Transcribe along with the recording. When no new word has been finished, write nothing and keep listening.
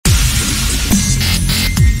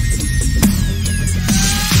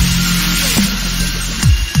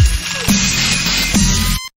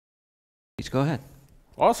Go ahead.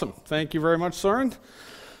 Awesome. Thank you very much, Søren.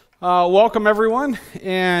 Welcome, everyone,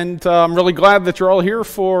 and I'm really glad that you're all here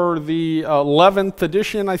for the 11th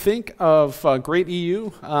edition, I think, of Great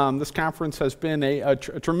EU. This conference has been a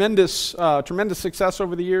tremendous success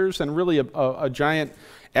over the years, and really a giant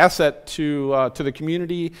asset to the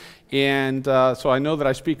community. And so I know that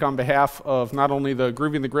I speak on behalf of not only the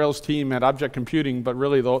Groovy and Grails team at Object Computing, but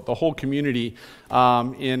really the whole community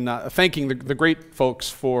in thanking the great folks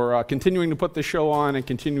for continuing to put the show on and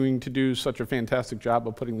continuing to do such a fantastic job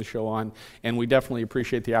of putting the show on. And we definitely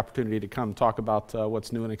appreciate the opportunity to come talk about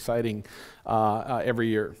what's new and exciting every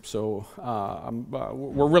year. So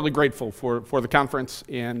we're really grateful for the conference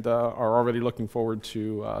and are already looking forward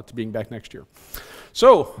to being back next year.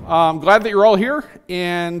 So I'm glad that you're all here,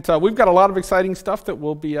 and we've got a lot of exciting stuff that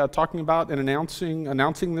we'll be talking about and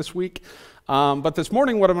announcing this week. But this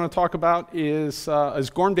morning, what I'm going to talk about is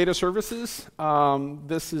GORM Data Services.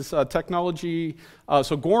 This is a technology.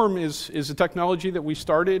 So GORM is a technology that we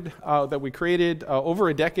started, that we created over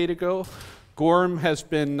a decade ago. GORM has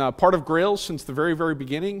been part of Grails since the very, very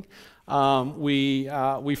beginning.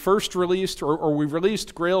 We first released, or we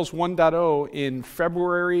released Grails 1.0 in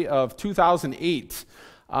February of 2008,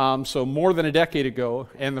 so more than a decade ago,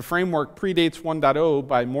 and the framework predates 1.0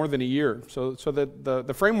 by more than a year. So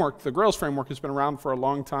the framework, the Grails framework, has been around for a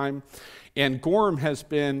long time, and GORM has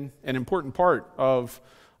been an important part of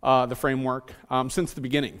the framework since the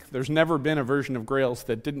beginning. There's never been a version of Grails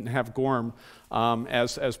that didn't have GORM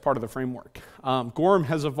as part of the framework. GORM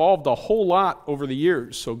has evolved a whole lot over the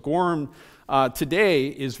years. So GORM today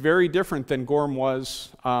is very different than GORM was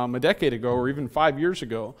a decade ago or even 5 years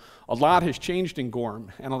ago. A lot has changed in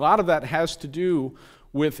GORM, and a lot of that has to do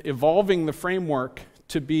with evolving the framework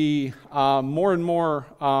to be more and more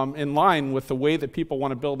in line with the way that people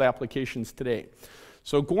want to build applications today.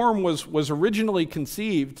 So GORM was originally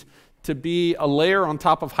conceived to be a layer on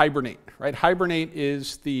top of Hibernate, right? Hibernate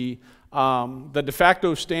is the de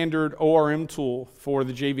facto standard ORM tool for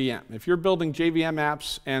the JVM. If you're building JVM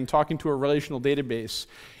apps and talking to a relational database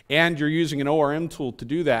and you're using an ORM tool to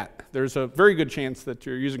do that, there's a very good chance that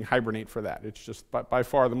you're using Hibernate for that. It's just by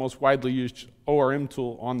far the most widely used ORM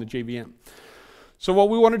tool on the JVM. So what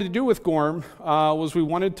we wanted to do with GORM was we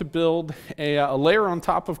wanted to build a layer on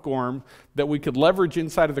top of GORM that we could leverage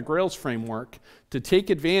inside of the Grails framework to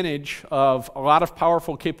take advantage of a lot of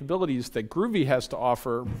powerful capabilities that Groovy has to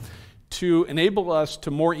offer to enable us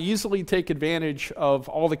to more easily take advantage of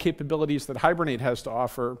all the capabilities that Hibernate has to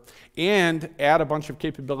offer and add a bunch of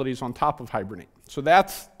capabilities on top of Hibernate. So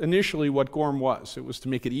that's initially what GORM was. It was to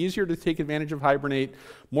make it easier to take advantage of Hibernate,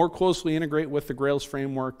 more closely integrate with the Grails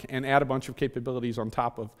framework, and add a bunch of capabilities on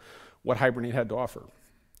top of what Hibernate had to offer.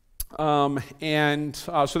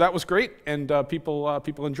 So that was great, and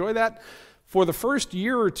people enjoy that. For the first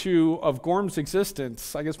year or two of GORM's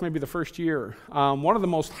existence, I guess maybe the first year, one of the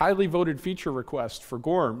most highly voted feature requests for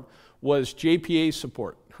GORM was JPA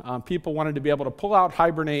support. People wanted to be able to pull out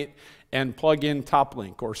Hibernate and plug in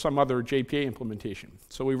TopLink or some other JPA implementation.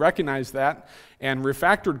 So we recognized that and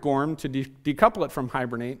refactored GORM to decouple it from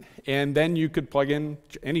Hibernate, and then you could plug in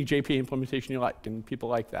any JPA implementation you liked, and people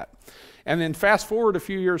like that. And then fast forward a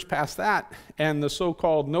few years past that, and the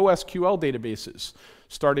so-called NoSQL databases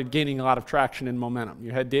started gaining a lot of traction and momentum.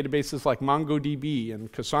 You had databases like MongoDB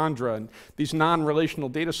and Cassandra and these non-relational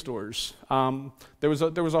data stores. There was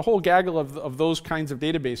a whole gaggle of those kinds of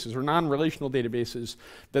databases or non-relational databases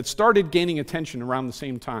that started gaining attention around the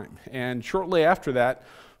same time. And shortly after that,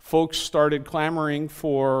 folks started clamoring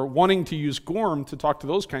for wanting to use GORM to talk to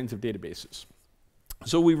those kinds of databases.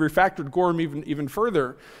 So we refactored GORM even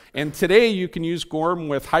further, and today you can use GORM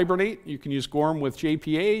with Hibernate, you can use GORM with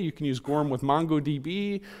JPA, you can use GORM with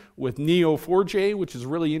MongoDB, with Neo4j, which is a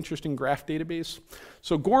really interesting graph database.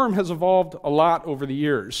 So GORM has evolved a lot over the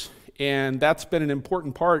years, and that's been an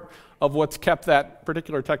important part of what's kept that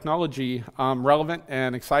particular technology relevant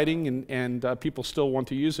and exciting, and people still want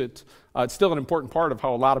to use it. It's still an important part of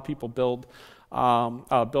how a lot of people build web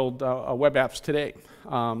apps today.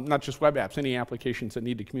 Not just web apps, any applications that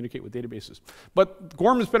need to communicate with databases. But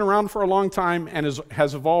GORM has been around for a long time and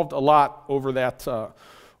has evolved a lot over that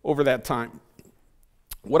time.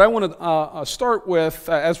 What I want to start with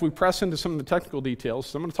as we press into some of the technical details,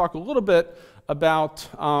 is I'm going to talk a little bit about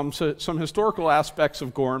some historical aspects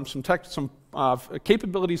of GORM, some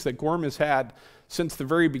capabilities that GORM has had since the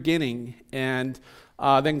very beginning, and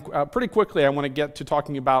then pretty quickly I want to get to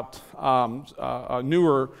talking about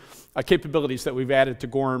newer capabilities that we've added to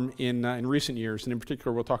GORM in recent years, and in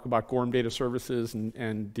particular we'll talk about GORM Data Services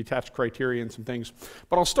and detached criteria and some things.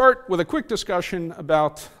 But I'll start with a quick discussion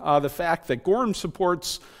about the fact that GORM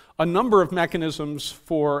supports a number of mechanisms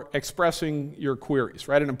for expressing your queries,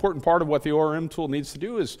 right? An important part of what the ORM tool needs to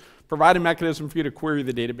do is provide a mechanism for you to query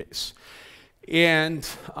the database. And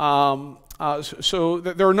so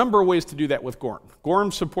there are a number of ways to do that with GORM.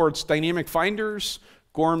 GORM supports dynamic finders.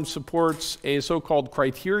 GORM supports a so-called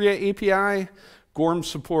criteria API. GORM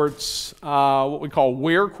supports what we call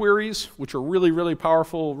where queries, which are really, really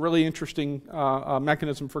powerful, really interesting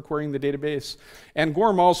mechanism for querying the database. And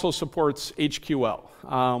GORM also supports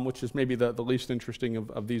HQL, which is maybe the least interesting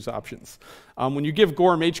of these options. When you give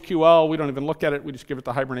GORM HQL, we don't even look at it. We just give it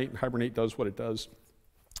to Hibernate, and Hibernate does what it does.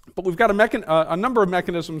 But we've got a number of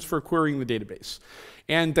mechanisms for querying the database.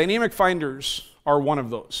 And dynamic finders are one of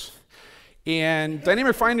those. And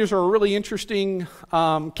dynamic finders are a really interesting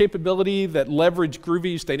capability that leverage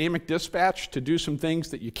Groovy's dynamic dispatch to do some things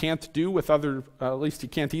that you can't do with other, at least you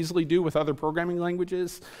can't easily do with other programming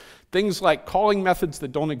languages. Things like calling methods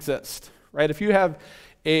that don't exist, right? If you have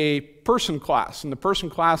a person class, and the person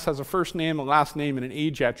class has a first name, a last name, and an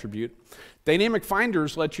age attribute, dynamic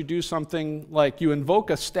finders let you do something like you invoke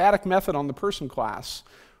a static method on the person class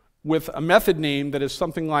with a method name that is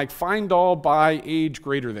something like find all by age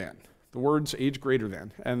greater than. The words age greater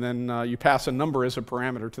than, and then you pass a number as a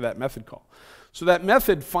parameter to that method call. So that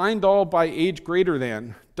method, find all by age greater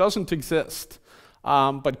than, doesn't exist.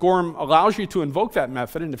 But GORM allows you to invoke that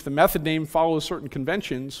method, and if the method name follows certain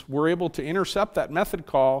conventions, we're able to intercept that method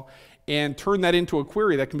call and turn that into a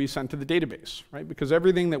query that can be sent to the database, right? Because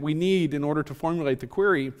everything that we need in order to formulate the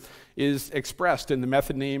query is expressed in the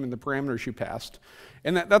method name and the parameters you passed.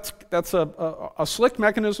 And that's a slick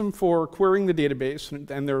mechanism for querying the database,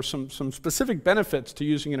 and there are some specific benefits to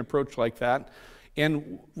using an approach like that.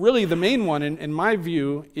 And really the main one, in my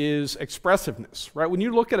view, is expressiveness, right? When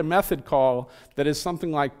you look at a method call that is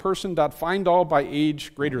something like person.findAll by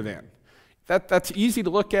age greater than, that's easy to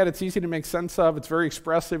look at, it's easy to make sense of, it's very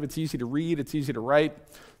expressive, it's easy to read, it's easy to write.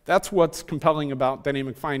 That's what's compelling about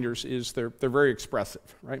dynamic finders, is they're very expressive,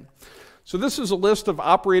 right? So this is a list of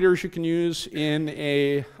operators you can use in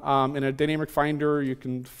a dynamic finder. You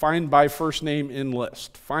can find by first name in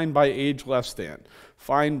list, find by age less than,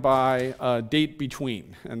 find by date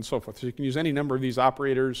between, and so forth. So you can use any number of these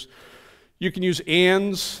operators. You can use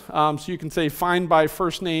ands, so you can say find by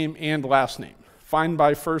first name and last name, find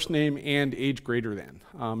by first name and age greater than.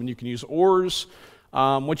 And you can use ors.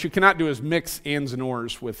 What you cannot do is mix ands and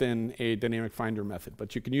ors within a dynamic finder method,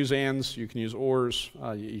 but you can use ands, you can use ors,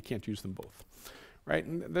 you can't use them both, right?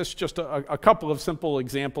 And this is just a couple of simple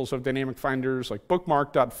examples of dynamic finders, like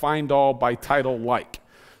bookmark.findAll by title like.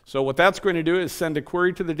 So what that's going to do is send a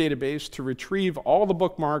query to the database to retrieve all the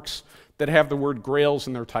bookmarks that have the word Grails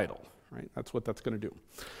in their title, right? That's what that's going to do.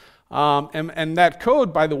 And that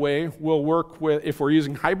code, by the way, will work with, if we're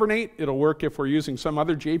using Hibernate, it'll work if we're using some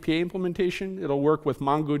other JPA implementation, it'll work with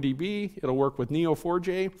MongoDB, it'll work with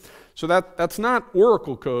Neo4j. So that's not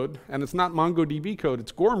Oracle code, and it's not MongoDB code,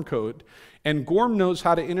 it's GORM code. And GORM knows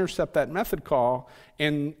how to intercept that method call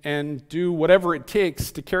and do whatever it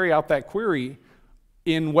takes to carry out that query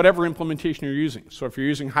in whatever implementation you're using. So if you're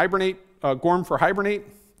using Hibernate, GORM for Hibernate,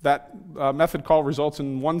 that method call results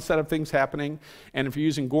in one set of things happening, and if you're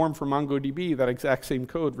using GORM for MongoDB, that exact same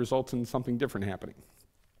code results in something different happening.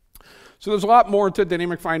 So there's a lot more to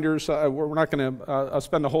dynamic finders. We're not going to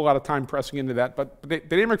spend a whole lot of time pressing into that, but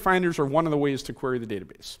dynamic finders are one of the ways to query the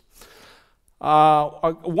database.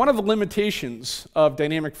 One of the limitations of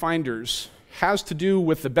dynamic finders has to do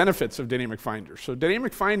with the benefits of dynamic finders. So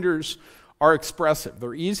dynamic finders are expressive.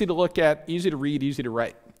 They're easy to look at, easy to read, easy to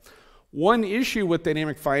write. One issue with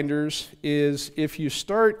dynamic finders is if you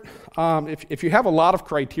start, if you have a lot of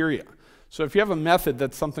criteria. So if you have a method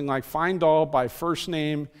that's something like find all by first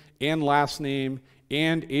name and last name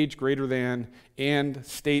and age greater than and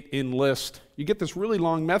state in list, you get this really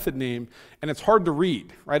long method name, and it's hard to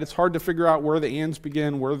read, right? It's hard to figure out where the ands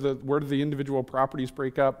begin, where do the individual properties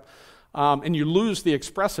break up, and you lose the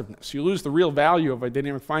expressiveness. You lose the real value of a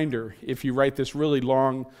dynamic finder if you write this really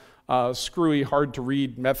long, screwy, hard to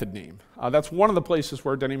read method name. That's one of the places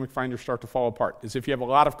where dynamic finders start to fall apart, is if you have a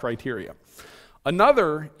lot of criteria.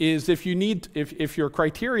 Another is if your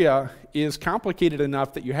criteria is complicated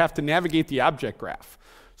enough that you have to navigate the object graph.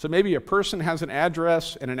 So maybe a person has an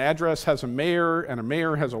address, and an address has a mayor, and a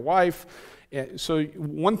mayor has a wife. So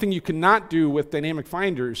one thing you cannot do with dynamic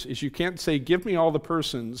finders is you can't say, give me all the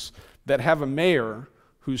persons that have a mayor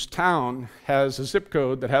whose town has a zip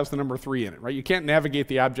code that has the number 3 in it, right? You can't navigate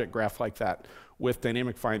the object graph like that with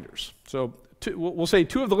dynamic finders. So we'll say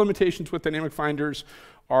two of the limitations with dynamic finders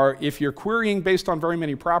are if you're querying based on very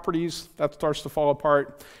many properties, that starts to fall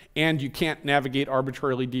apart, and you can't navigate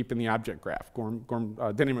arbitrarily deep in the object graph.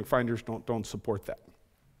 Dynamic finders don't support that.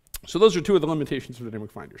 So those are two of the limitations of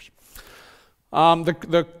dynamic finders.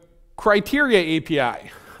 The criteria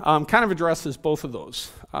API kind of addresses both of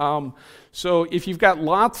those. So if you've got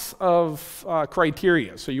lots of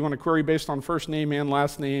criteria, so you want to query based on first name and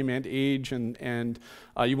last name and age, and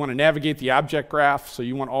you want to navigate the object graph, so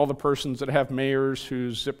you want all the persons that have mayors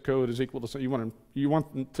whose zip code is equal to, so you want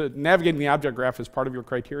to navigate in the object graph as part of your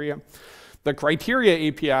criteria. The criteria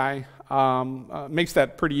API makes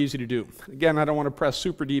that pretty easy to do. Again, I don't want to press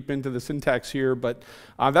super deep into the syntax here, but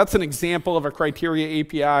that's an example of a criteria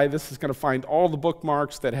API. This is going to find all the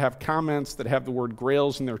bookmarks that have comments that have the word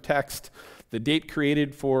Grails in their text. The date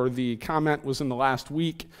created for the comment was in the last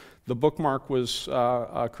week. The bookmark was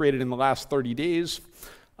created in the last 30 days.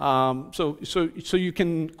 So you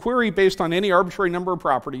can query based on any arbitrary number of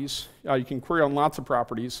properties. You can query on lots of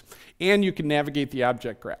properties, and you can navigate the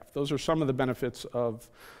object graph. Those are some of the benefits of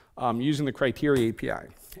using the criteria API.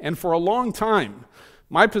 And for a long time,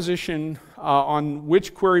 my position on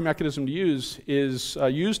which query mechanism to use is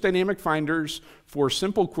use dynamic finders for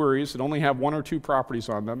simple queries that only have one or two properties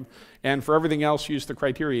on them, and for everything else, use the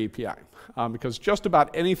criteria API. Because just about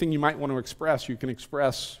anything you might want to express, you can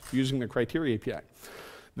express using the criteria API.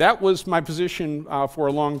 That was my position for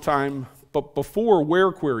a long time, but before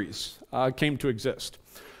where queries came to exist.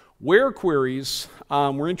 Where queries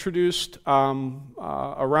were introduced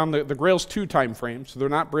around the Grails 2 timeframe, so they're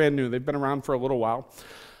not brand new, they've been around for a little while.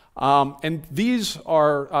 And these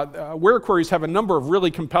are, where queries have a number of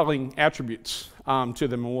really compelling attributes to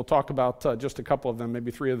them, and we'll talk about just a couple of them, maybe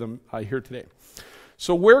 3 of them here today.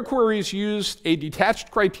 So where queries use a detached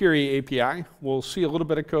criteria API. We'll see a little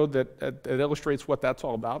bit of code that illustrates what that's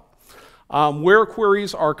all about. Where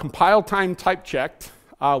queries are compile time type checked,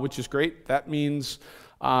 which is great. That means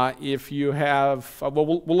if you have,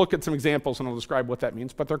 we'll look at some examples and I'll describe what that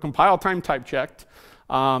means, but they're compile time type checked.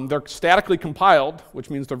 They're statically compiled, which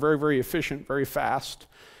means they're very, very efficient, very fast.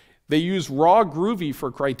 They use raw Groovy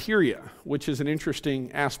for criteria, which is an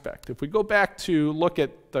interesting aspect. If we go back to look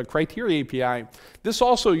at the criteria API, this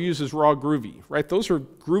also uses raw Groovy, right? Those are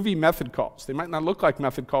Groovy method calls. They might not look like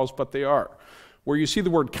method calls, but they are. Where you see the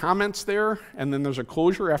word comments there, and then there's a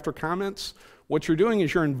closure after comments, what you're doing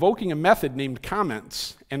is you're invoking a method named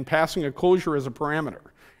comments and passing a closure as a parameter.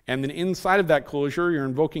 And then inside of that closure, you're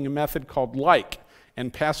invoking a method called like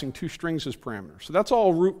and passing 2 strings as parameters. So that's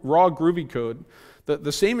all raw Groovy code.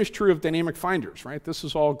 The same is true of dynamic finders, right? This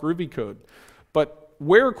is all Groovy code. But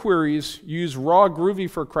where queries use raw Groovy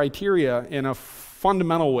for criteria in a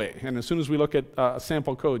fundamental way. And as soon as we look at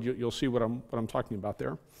sample code, you'll see what I'm talking about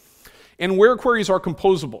there. And where queries are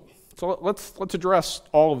composable. So let's address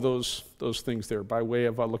all of those things there by way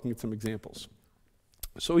of looking at some examples.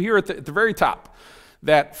 So here at the very top,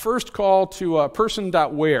 that first call to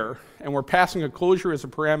person.where, and we're passing a closure as a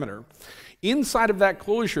parameter. Inside of that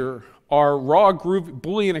closure are raw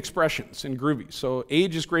Boolean expressions in Groovy. So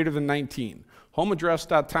age is greater than 19. Home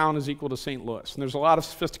address.town is equal to St. Louis. And there's a lot of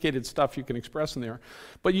sophisticated stuff you can express in there.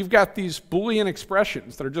 But you've got these Boolean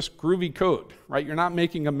expressions that are just Groovy code, right? You're not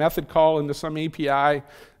making a method call into some API.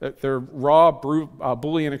 They're raw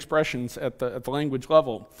Boolean expressions at the language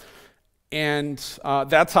level. And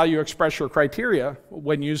that's how you express your criteria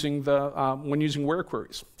when using where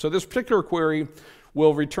queries. So this particular query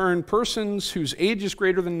will return persons whose age is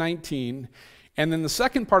greater than 19, and then the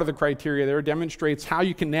second part of the criteria there demonstrates how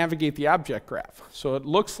you can navigate the object graph. So it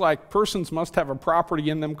looks like persons must have a property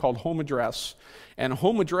in them called home address, and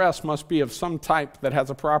home address must be of some type that has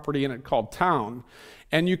a property in it called town,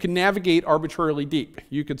 and you can navigate arbitrarily deep.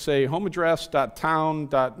 You could say home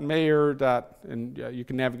address.town.mayor. And you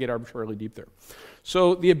can navigate arbitrarily deep there.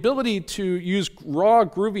 So the ability to use raw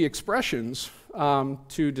Groovy expressions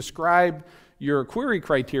to describe your query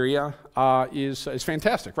criteria is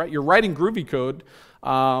fantastic, right? You're writing Groovy code,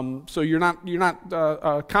 so you're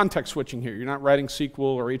not context switching here. You're not writing SQL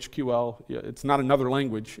or HQL. It's not another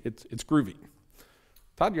language. It's Groovy.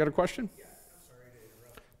 Todd, you got a question? Yeah, I'm sorry to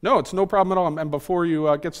interrupt. No, it's no problem at all. And before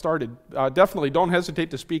you get started, definitely don't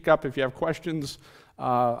hesitate to speak up. If you have questions,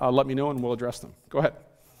 let me know and we'll address them. Go ahead. I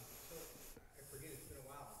forget, it's been a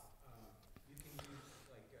while. You can use,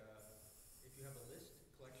 like, if you have a list,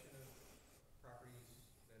 collection of properties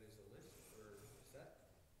that is a list or a set,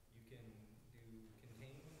 you can do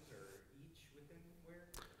contains or each within where?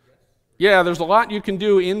 Yes? Yeah, there's a lot you can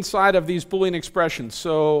do inside of these Boolean expressions.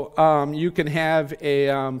 So you can have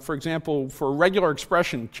for example, for regular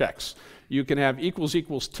expression checks, you can have equals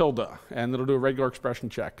equals tilde, and it'll do a regular expression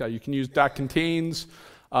check. You can use .contains.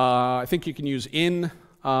 I think you can use in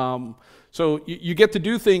So you get to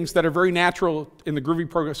do things that are very natural in the Groovy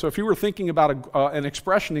program. So if you were thinking about an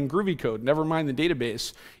expression in Groovy code, never mind the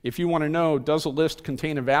database, if you want to know, does a list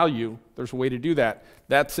contain a value, there's a way to do that.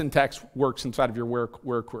 That syntax works inside of your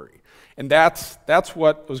where query. And that's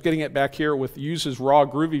what I was getting at back here with uses raw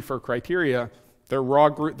Groovy for criteria. They're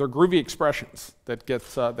Groovy expressions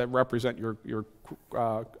that represent your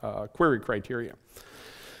query criteria.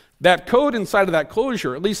 That code inside of that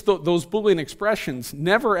closure, at least those Boolean expressions,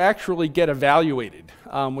 never actually get evaluated,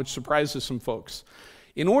 which surprises some folks.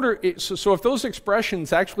 So if those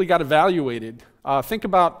expressions actually got evaluated, think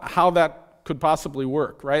about how that could possibly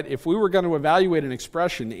work, right? If we were going to evaluate an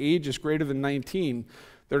expression, age is greater than 19,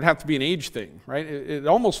 there'd have to be an age thing, right? It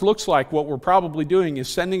almost looks like what we're probably doing is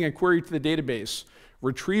sending a query to the database,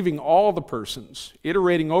 retrieving all the persons,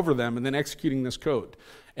 iterating over them, and then executing this code.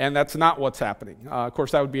 And that's not what's happening. Of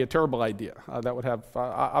course, that would be a terrible idea. That would have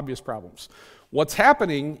obvious problems. What's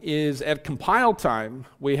happening is at compile time,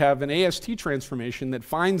 we have an AST transformation that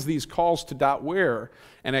finds these calls to .where,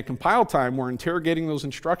 and at compile time, we're interrogating those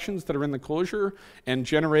instructions that are in the closure and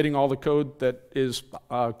generating all the code that is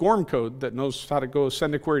GORM code that knows how to go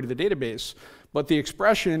send a query to the database. But the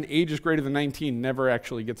expression age is greater than 19 never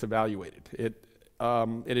actually gets evaluated.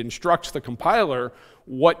 It instructs the compiler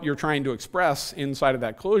what you're trying to express inside of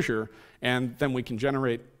that closure, and then we can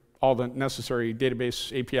generate all the necessary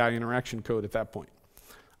database API interaction code at that point.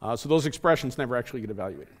 So those expressions never actually get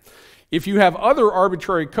evaluated. If you have other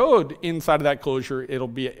arbitrary code inside of that closure, it'll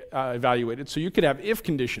be evaluated. So you could have if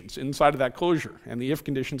conditions inside of that closure, and the if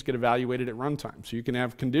conditions get evaluated at runtime. So you can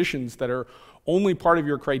have conditions that are only part of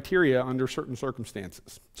your criteria under certain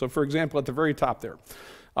circumstances. So for example, at the very top there,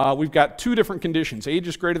 we've got two different conditions. Age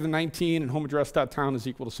is greater than 19 and home address.town is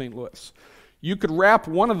equal to St. Louis. You could wrap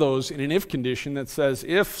one of those in an if condition that says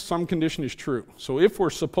if some condition is true. So if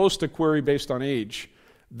we're supposed to query based on age,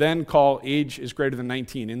 then call age is greater than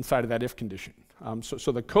 19 inside of that if condition.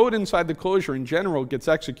 So the code inside the closure in general gets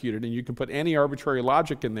executed, and you can put any arbitrary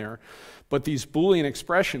logic in there, but these Boolean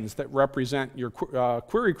expressions that represent your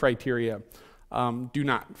query criteria do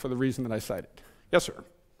not, for the reason that I cited. Yes, sir?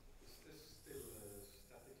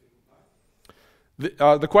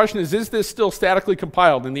 The question is this still statically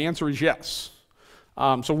compiled? And the answer is yes.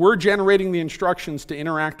 So we're generating the instructions to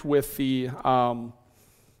interact with the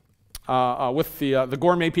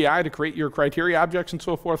GORM API to create your criteria objects and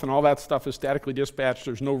so forth, and all that stuff is statically dispatched.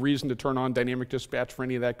 There's no reason to turn on dynamic dispatch for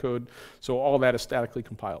any of that code, so all that is statically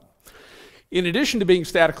compiled. In addition to being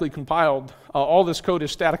statically compiled, all this code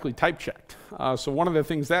is statically type checked. So one of the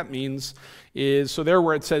things that means is, so there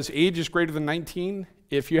where it says age is greater than 19,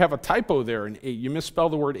 if you have a typo there and you misspell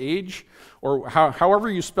the word age, or however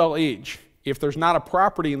you spell age, if there's not a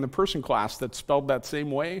property in the person class that's spelled that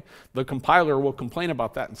same way, the compiler will complain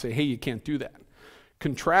about that and say, hey, you can't do that.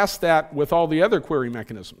 Contrast that with all the other query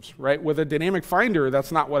mechanisms, right? With a dynamic finder,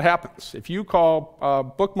 that's not what happens. If you call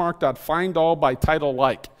bookmark.findAll by title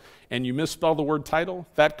like, and you misspell the word title,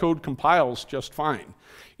 that code compiles just fine.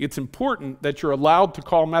 It's important that you're allowed to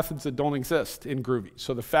call methods that don't exist in Groovy.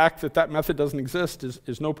 So the fact that that method doesn't exist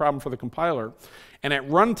is no problem for the compiler. And at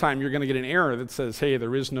runtime, you're going to get an error that says, hey,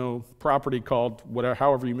 there is no property called whatever,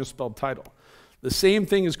 however you misspelled title. The same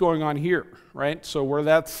thing is going on here, right? So where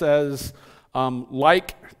that says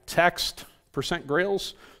like text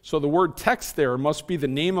 %Grails, so the word text there must be the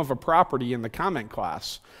name of a property in the comment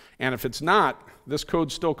class. And if it's not, this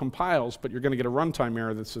code still compiles, but you're going to get a runtime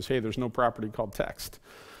error that says, hey, there's no property called text.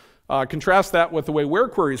 Contrast that with the way where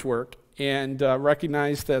queries work, and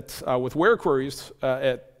recognize that with where queries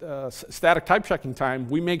at static type checking time,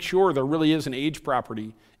 we make sure there really is an age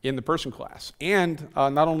property in the person class. And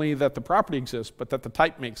not only that the property exists, but that the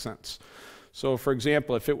type makes sense. So for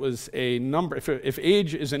example, if it was a number, if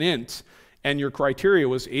age is an int, and your criteria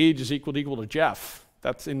was age is equal to Jeff,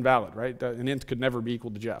 that's invalid, right? An int could never be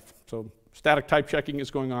equal to Jeff. So static type checking is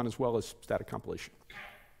going on as well as static compilation.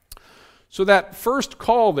 So that first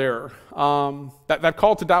call there, that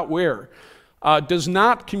call to .where, does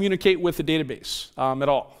not communicate with the database at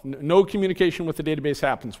all. No communication with the database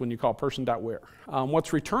happens when you call person.where.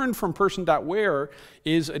 What's returned from person.where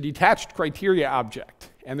is a detached criteria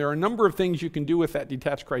object. And there are a number of things you can do with that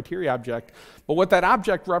detached criteria object. But what that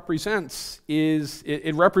object represents is,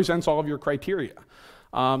 it represents all of your criteria.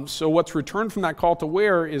 So what's returned from that call to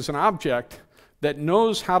where is an object that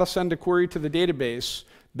knows how to send a query to the database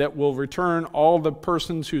that will return all the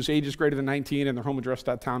persons whose age is greater than 19 and their home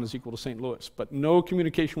address.town is equal to St. Louis. But no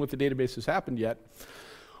communication with the database has happened yet.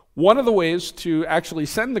 One of the ways to actually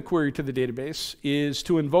send the query to the database is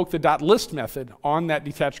to invoke the .list method on that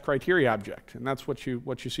detached criteria object, and that's what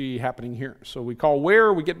you see happening here. So we call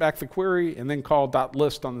where, we get back the query, and then call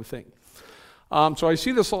 .list on the thing. So I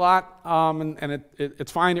see this a lot, and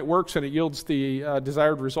it's fine, it works, and it yields the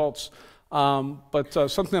desired results. But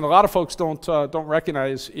something that a lot of folks don't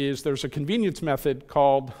recognize is there's a convenience method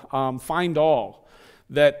called find all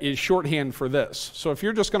that is shorthand for this. So if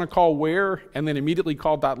you're just going to call where and then immediately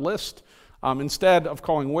call .list, instead of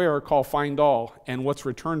calling where, call find all, and what's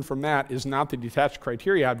returned from that is not the detached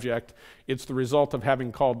criteria object, it's the result of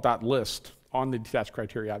having called .list on the detached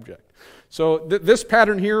criteria object. So this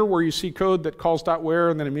pattern here where you see code that calls .where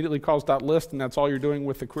and then immediately calls .list, and that's all you're doing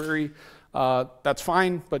with the query, that's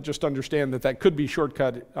fine, but just understand that could be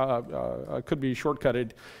shortcutted,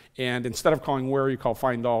 and instead of calling where, you call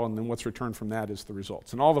find all, and then what's returned from that is the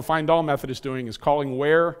results. And all the find all method is doing is calling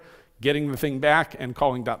where, getting the thing back, and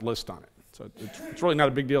calling .list on it. So it's really not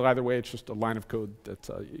a big deal either way. It's just a line of code that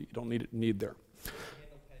you don't need there.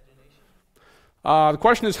 The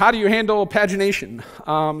question is, how do you handle pagination?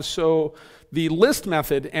 So the list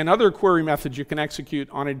method and other query methods you can execute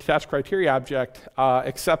on a detached criteria object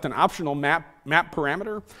accept an optional map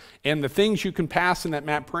parameter, and the things you can pass in that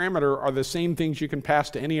map parameter are the same things you can pass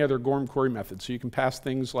to any other GORM query method. So you can pass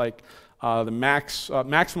things like the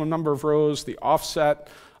maximum number of rows, the offset,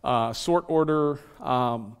 sort order,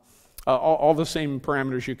 all the same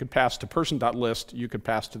parameters you could pass to person.list, you could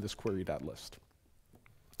pass to this query.list.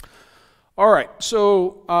 All right,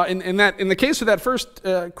 so in the case of that first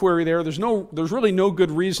query there, there's really no good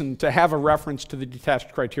reason to have a reference to the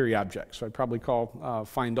detached criteria object. So I'd probably call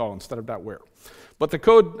find all instead of .where. But the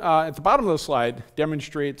code at the bottom of the slide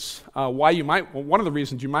demonstrates one of the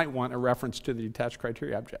reasons you might want a reference to the detached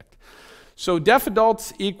criteria object. So def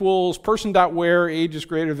adults equals person.where age is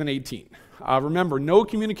greater than 18. Remember, no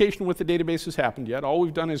communication with the database has happened yet. All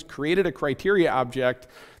we've done is created a criteria object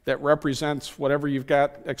that represents whatever you've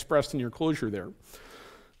got expressed in your closure there.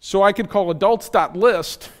 So I could call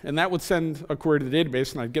adults.list, and that would send a query to the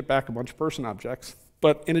database, and I'd get back a bunch of person objects.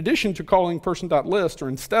 But in addition to calling person.list, or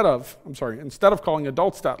instead of calling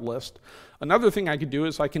adults.list, another thing I could do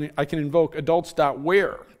is I can invoke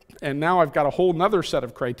adults.where, and now I've got a whole nother set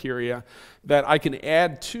of criteria that I can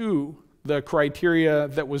add to the criteria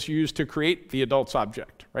that was used to create the adults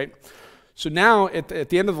object, right? So now at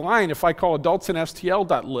the end of the line, if I call adults in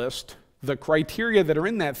STL.list, the criteria that are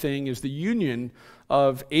in that thing is the union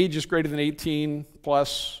of age is greater than 18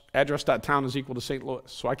 plus address.town is equal to St. Louis.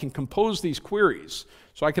 So I can compose these queries.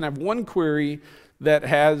 So I can have one query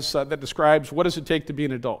that describes what does it take to be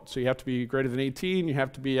an adult. So you have to be greater than 18, you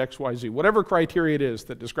have to be XYZ. Whatever criteria it is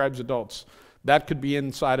that describes adults, that could be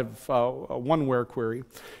inside of one where query.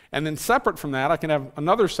 And then separate from that, I can have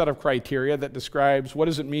another set of criteria that describes what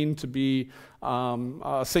does it mean to be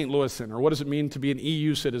a St. Louisan, or what does it mean to be an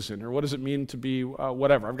EU citizen, or what does it mean to be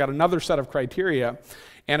whatever. I've got another set of criteria,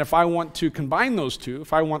 and if I want to combine those two,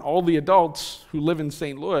 if I want all the adults who live in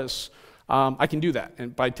St. Louis, I can do that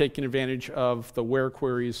and by taking advantage of the where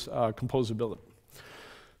query's composability.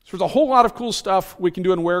 So there's a whole lot of cool stuff we can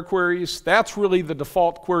do in where queries. That's really the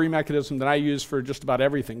default query mechanism that I use for just about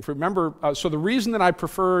everything. Remember, so the reason that I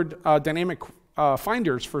preferred dynamic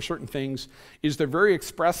finders for certain things is they're very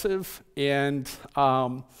expressive and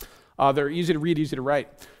they're easy to read, easy to write.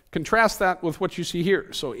 Contrast that with what you see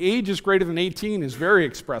here. So age is greater than 18 is very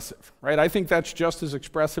expressive, right? I think that's just as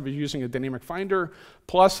expressive as using a dynamic finder.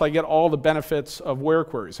 Plus, I get all the benefits of where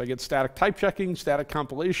queries. I get static type checking, static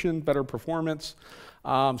compilation, better performance.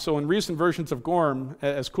 So in recent versions of GORM,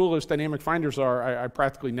 as cool as dynamic finders are, I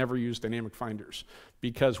practically never use dynamic finders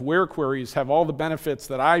because where queries have all the benefits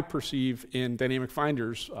that I perceive in dynamic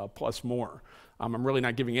finders plus more. I'm really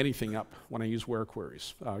not giving anything up when I use where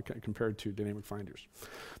queries compared to dynamic finders.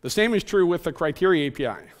 The same is true with the criteria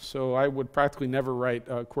API. So I would practically never write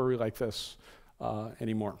a query like this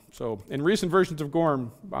anymore. So in recent versions of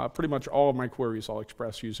GORM, pretty much all of my queries I'll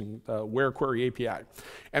express using the where query API.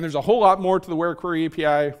 And there's a whole lot more to the where query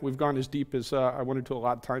API. We've gone as deep as I wanted to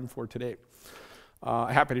allot time for today.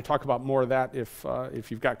 Happy to talk about more of that if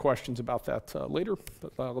you've got questions about that later,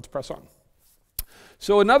 but let's press on.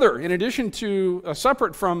 So in addition to,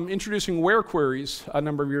 separate from introducing where queries a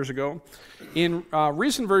number of years ago, in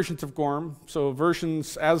recent versions of GORM, so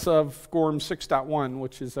versions as of GORM 6.1,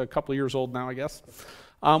 which is a couple of years old now, I guess,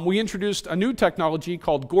 we introduced a new technology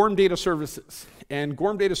called GORM Data Services. And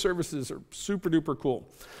GORM Data Services are super duper cool.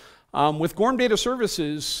 With GORM Data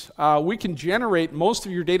Services, we can generate most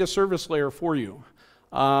of your data service layer for you.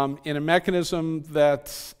 In a mechanism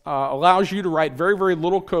that allows you to write very, very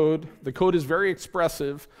little code. The code is very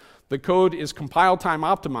expressive. The code is compile time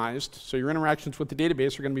optimized, so your interactions with the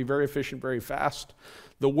database are going to be very efficient, very fast.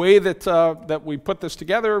 The way that we put this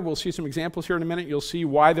together, we'll see some examples here in a minute. You'll see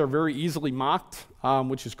why they're very easily mocked,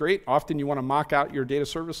 which is great. Often you want to mock out your data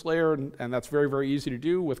service layer, and that's very, very easy to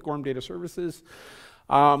do with GORM Data Services.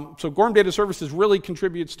 So GORM Data Services really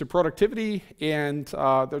contributes to productivity, and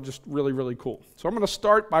they're just really, really cool. So I'm going to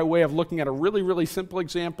start by way of looking at a really, really simple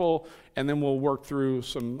example, and then we'll work through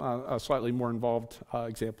some slightly more involved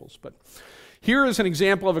examples. But here is an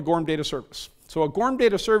example of a GORM Data Service. So a GORM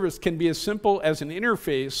Data Service can be as simple as an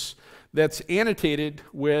interface that's annotated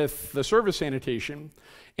with the service annotation,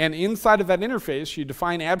 and inside of that interface you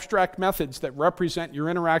define abstract methods that represent your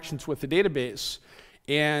interactions with the database,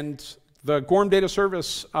 and the GORM Data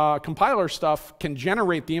Service compiler stuff can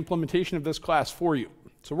generate the implementation of this class for you.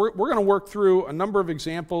 So we're going to work through a number of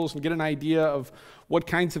examples and get an idea of what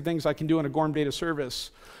kinds of things I can do in a GORM Data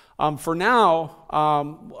Service. For now,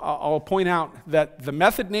 I'll point out that the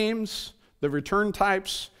method names, the return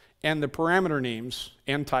types, and the parameter names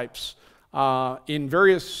and types,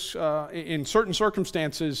 in certain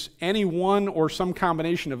circumstances, any one or some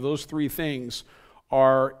combination of those three things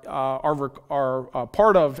are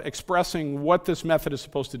part of expressing what this method is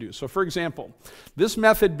supposed to do. So for example, this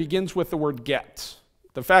method begins with the word get.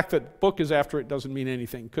 The fact that book is after it doesn't mean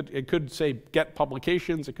anything. It could say get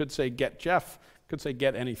publications, it could say get Jeff, it could say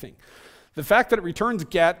get anything. The fact that it returns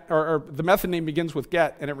get, or the method name begins with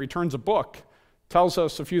get and it returns a book, tells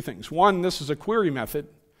us a few things. One, this is a query method,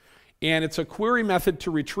 and it's a query method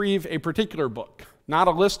to retrieve a particular book, not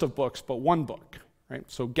a list of books, but one book, right?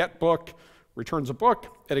 So get book returns a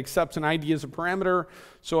book, it accepts an ID as a parameter.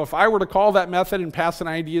 So if I were to call that method and pass an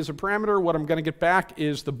ID as a parameter, what I'm going to get back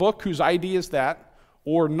is the book whose ID is that,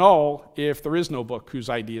 or null if there is no book whose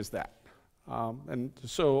ID is that. And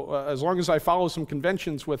so as long as I follow some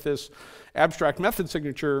conventions with this abstract method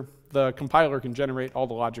signature, the compiler can generate all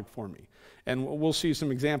the logic for me. And we'll see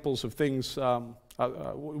some examples of things.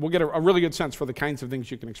 We'll get a really good sense for the kinds of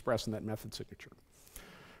things you can express in that method signature.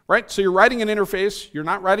 Right, so you're writing an interface, you're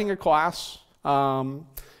not writing a class, and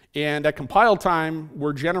at compile time,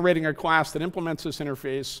 we're generating a class that implements this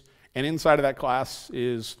interface, and inside of that class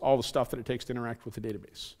is all the stuff that it takes to interact with the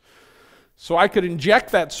database. So I could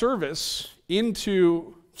inject that service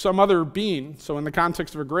into some other bean. So in the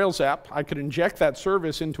context of a Grails app, I could inject that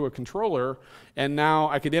service into a controller, and now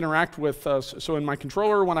I could interact with, so in my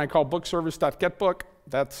controller, when I call bookservice.getBook,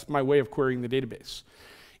 that's my way of querying the database.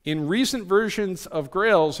 In recent versions of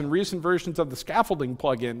Grails and recent versions of the scaffolding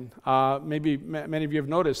plugin, maybe many of you have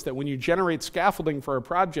noticed that when you generate scaffolding for a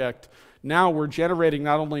project, now we're generating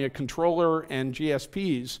not only a controller and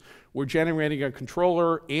GSPs, we're generating a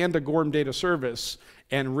controller and a GORM data service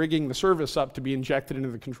and rigging the service up to be injected into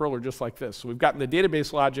the controller just like this. So we've gotten the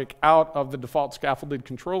database logic out of the default scaffolded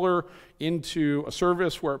controller into a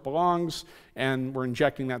service where it belongs, and we're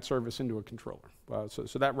injecting that service into a controller.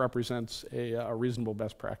 So that represents a reasonable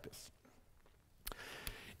best practice.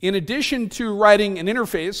 In addition to writing an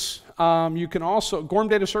interface, you can also, GORM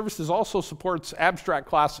Data Services also supports abstract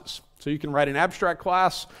classes. So you can write an abstract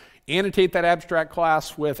class, annotate that abstract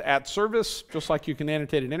class with @service, just like you can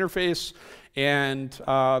annotate an interface. And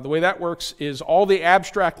the way that works is all the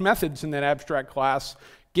abstract methods in that abstract class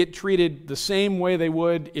get treated the same way they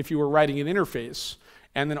would if you were writing an interface.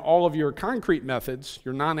 And then all of your concrete methods,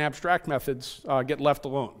 your non-abstract methods, get left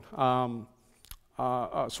alone.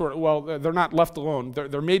 Well, they're not left alone.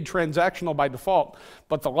 They're made transactional by default,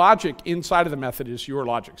 but the logic inside of the method is your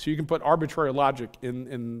logic. So you can put arbitrary logic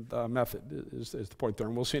in the method, is the point there.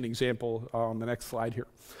 And we'll see an example on the next slide here.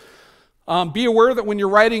 Be aware that when you're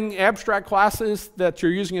writing abstract classes that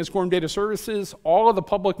you're using as GORM Data Services, all of the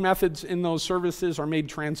public methods in those services are made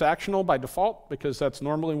transactional by default because that's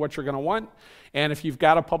normally what you're going to want. And if you've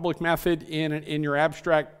got a public method in your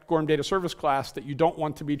abstract GORM Data Service class that you don't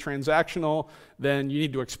want to be transactional, then you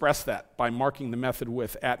need to express that by marking the method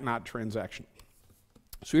with @notTransactional.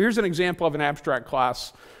 So here's an example of an abstract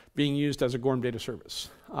class being used as a GORM Data Service.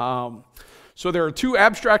 So there are two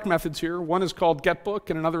abstract methods here. One is called getBook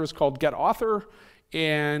and another is called getAuthor.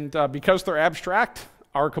 And because they're abstract,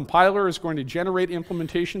 our compiler is going to generate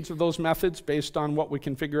implementations of those methods based on what we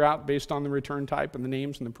can figure out based on the return type and the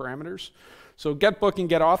names and the parameters. So getBook and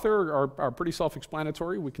getAuthor are pretty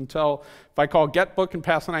self-explanatory. We can tell if I call getBook and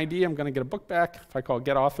pass an ID, I'm going to get a book back. If I call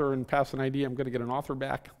getAuthor and pass an ID, I'm going to get an author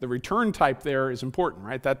back. The return type there is important,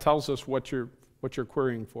 right? That tells us what you're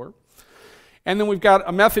querying for. And then we've got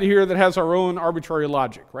a method here that has our own arbitrary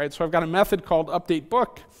logic, right? So I've got a method called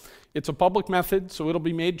updateBook. It's a public method, so it'll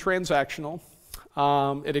be made transactional.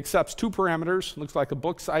 It accepts two parameters. It looks like a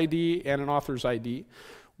book's ID and an author's ID.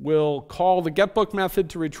 We'll call the getBook method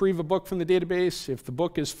to retrieve a book from the database. If the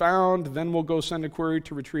book is found, then we'll go send a query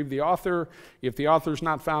to retrieve the author. If the author is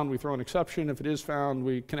not found, we throw an exception. If it is found,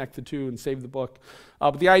 we connect the two and save the book.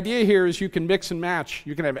 But the idea here is you can mix and match.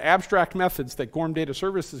 You can have abstract methods that GORM Data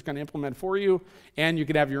Services is going to implement for you, and you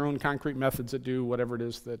can have your own concrete methods that do whatever it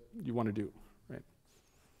is that you want to do. Right?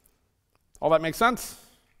 All that makes sense?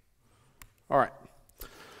 All right.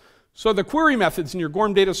 So the query methods in your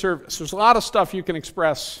GORM Data Service, there's a lot of stuff you can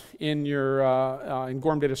express in your in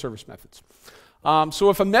GORM Data Service methods. So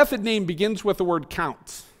if a method name begins with the word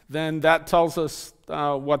count, then that tells us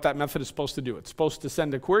what that method is supposed to do. It's supposed to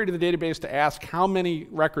send a query to the database to ask how many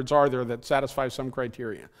records are there that satisfy some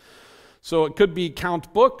criteria. So it could be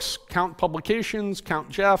count books, count publications, count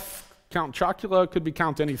Jeff, count Chocula, it could be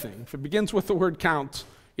count anything. If it begins with the word count,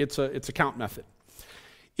 it's a count method.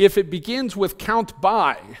 If it begins with count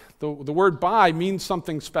by, the word by means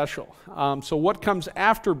something special. So what comes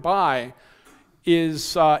after by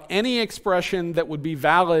is any expression that would be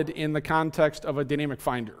valid in the context of a dynamic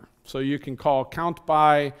finder. So you can call count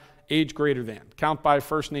by age greater than, count by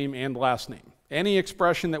first name and last name. Any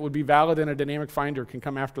expression that would be valid in a dynamic finder can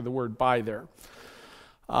come after the word by there.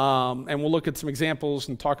 And we'll look at some examples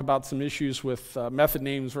and talk about some issues with method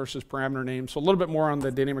names versus parameter names. So a little bit more on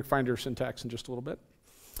the dynamic finder syntax in just a little bit.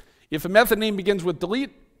 If a method name begins with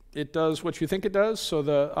delete, it does what you think it does.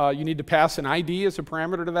 So you need to pass an ID as a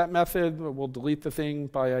parameter to that method. We'll delete the thing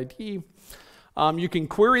by ID. You can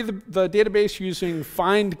query the database using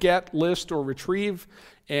find, get, list, or retrieve.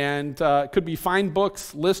 And it could be find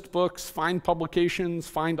books, list books, find publications,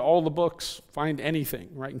 find all the books, find anything,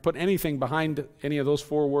 right? You can put anything behind any of those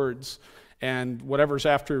 4 words. And whatever's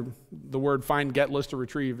after the word find, get, list, or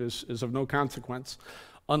retrieve is of no consequence.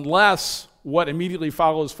 Unless what immediately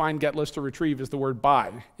follows find, get, list, or retrieve is the word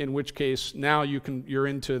by, in which case now you're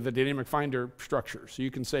into the dynamic finder structure. So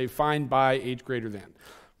you can say find by age greater than,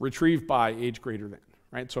 retrieve by age greater than,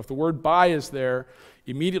 right? So if the word by is there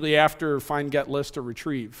immediately after find, get, list, or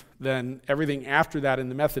retrieve, then everything after that in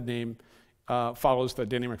the method name follows the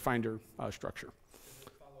dynamic finder structure.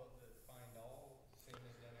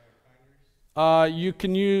 You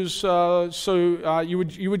can use,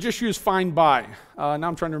 you would just use find by. Now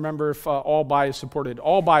I'm trying to remember if all by is supported.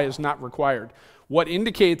 All by is not required. What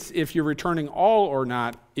indicates if you're returning all or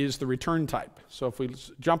not is the return type. So if we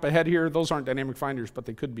jump ahead here, those aren't dynamic finders, but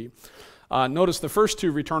they could be. Notice the first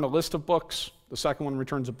 2 return a list of books. The second one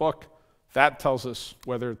returns a book. That tells us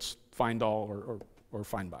whether it's find all or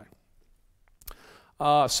find by.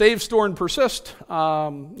 Save, store, and persist,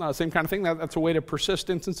 same kind of thing. That's a way to persist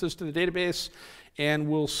instances to the database. And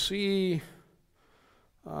we'll see,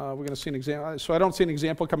 we're going to see an example. So I don't see an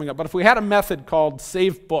example coming up. But if we had a method called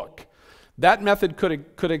save book, that method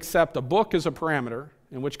could accept a book as a parameter,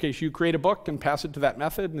 in which case you create a book and pass it to that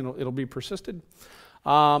method, and it'll be persisted.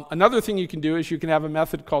 Another thing you can do is you can have a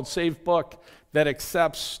method called save book that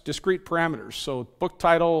accepts discrete parameters. So book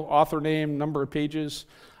title, author name, number of pages.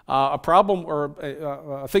 A problem or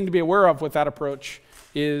a thing to be aware of with that approach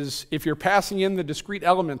is if you're passing in the discrete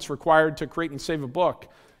elements required to create and save a book,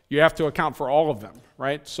 you have to account for all of them,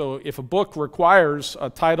 right? So if a book requires a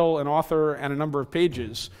title, an author, and a number of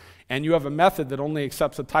pages, and you have a method that only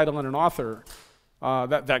accepts a title and an author,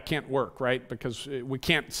 that can't work, right? Because we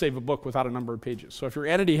can't save a book without a number of pages. So if your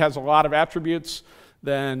entity has a lot of attributes,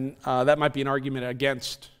 then that might be an argument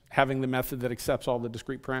against having the method that accepts all the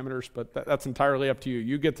discrete parameters, but that's entirely up to you.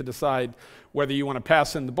 You get to decide whether you want to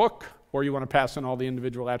pass in the book or you want to pass in all the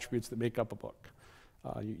individual attributes that make up a book.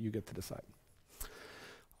 You get to decide.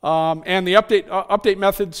 And the update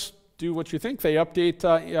methods do what you think. They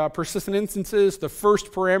update persistent instances. The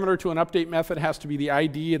first parameter to an update method has to be the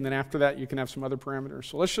ID, and then after that you can have some other parameters.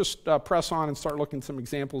 So let's just press on and start looking at some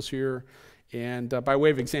examples here. And by way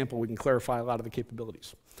of example, we can clarify a lot of the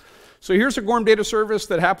capabilities. So here's a GORM data service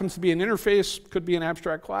that happens to be an interface, could be an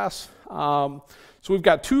abstract class. So we've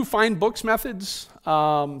got 2 find books methods.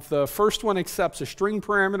 The first one accepts a string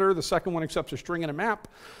parameter, the second one accepts a string and a map.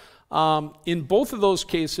 In both of those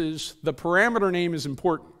cases, the parameter name is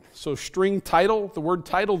important. So string title, the word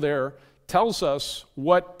title there, tells us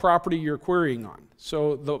what property you're querying on.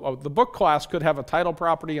 So the book class could have a title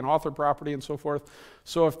property, an author property, and so forth.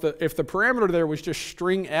 So if the parameter there was just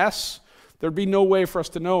string s, there'd be no way for us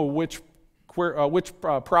to know which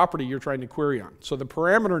property you're trying to query on. So the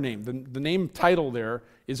parameter name, the name title there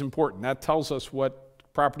is important. That tells us what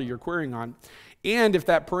property you're querying on. And if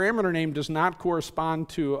that parameter name does not correspond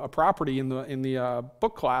to a property in the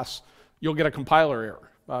book class, you'll get a compiler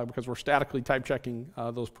error because we're statically type checking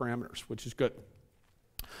those parameters, which is good.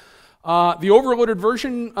 The overloaded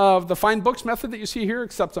version of the find books method that you see here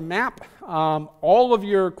accepts a map. All of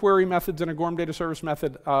your query methods in a GORM data service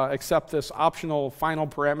method accept this optional final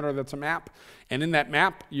parameter that's a map. And in that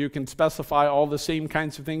map, you can specify all the same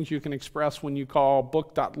kinds of things you can express when you call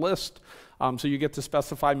book.list. So you get to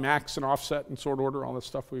specify max and offset and sort order, all the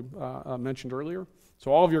stuff we mentioned earlier.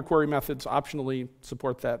 So all of your query methods optionally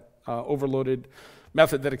support that overloaded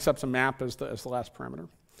method that accepts a map as the last parameter.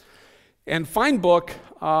 And findBook,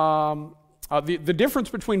 the difference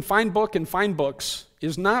between findBook and findbooks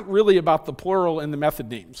is not really about the plural in the method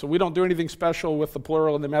name. So we don't do anything special with the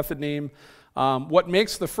plural in the method name. What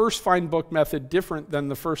makes the first findBook method different than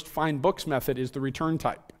the first findbooks method is the return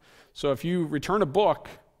type. So if you return a book,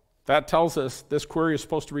 that tells us this query is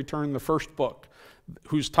supposed to return the first book,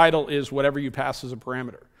 whose title is whatever you pass as a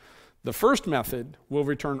parameter. The first method will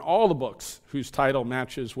return all the books whose title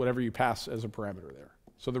matches whatever you pass as a parameter there.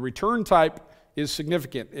 So the return type is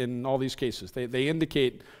significant in all these cases. They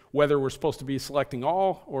indicate whether we're supposed to be selecting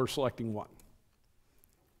all or selecting one.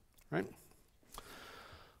 Right?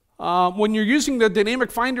 When you're using the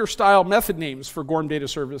dynamic finder style method names for GORM data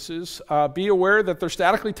services, be aware that they're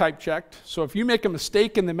statically type checked. So if you make a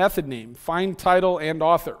mistake in the method name, find title and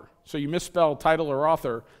author, so you misspell title or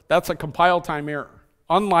author, that's a compile time error.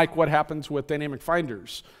 Unlike what happens with dynamic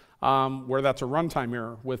finders, where that's a runtime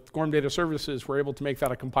error. With GORM data services, we're able to make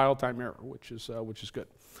that a compile time error, which is good.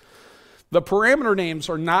 The parameter names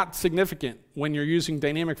are not significant when you're using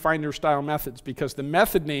dynamic finder style methods because the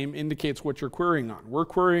method name indicates what you're querying on. We're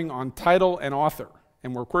querying on title and author,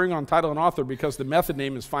 and we're querying on title and author because the method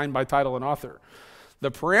name is find by title and author. The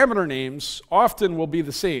parameter names often will be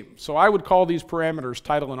the same. So I would call these parameters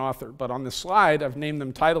title and author, but on this slide I've named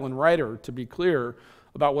them title and writer to be clear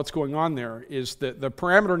about what's going on there. Is that the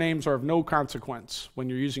parameter names are of no consequence when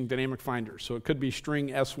you're using dynamic finders. So it could be string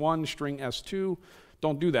S1, string S2.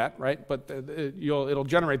 Don't do that, right? But it'll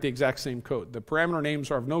generate the exact same code. The parameter names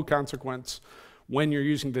are of no consequence when you're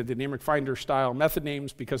using the dynamic finder style method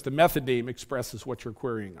names because the method name expresses what you're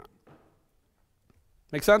querying on.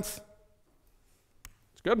 Make sense?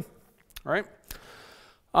 It's good. All right.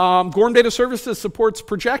 GORM Data Services supports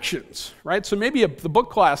projections, right? So maybe the book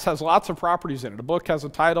class has lots of properties in it. A book has a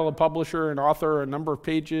title, a publisher, an author, a number of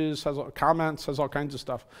pages, has comments, has all kinds of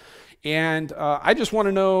stuff. And I just want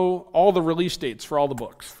to know all the release dates for all the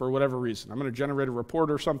books for whatever reason. I'm going to generate a report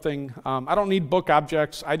or something. I don't need book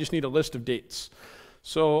objects. I just need a list of dates.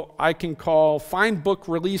 So I can call find book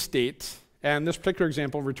release date, and this particular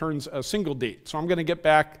example returns a single date. So I'm going to get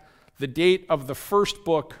back the date of the first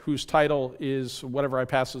book whose title is whatever I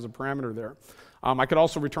pass as a parameter there. I could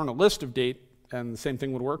also return a list of date, and the same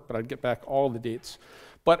thing would work, but I'd get back all the dates.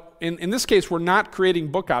 But in this case, we're not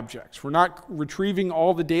creating book objects. We're not retrieving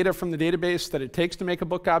all the data from the database that it takes to make a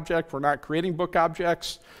book object. We're not creating book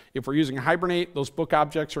objects. If we're using Hibernate, those book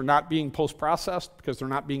objects are not being post-processed because they're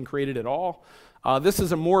not being created at all. This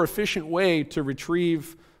is a more efficient way to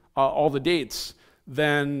retrieve all the dates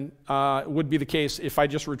than would be the case if I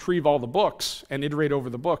just retrieve all the books and iterate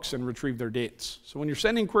over the books and retrieve their dates. So when you're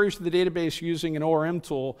sending queries to the database using an ORM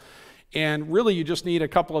tool, and really you just need a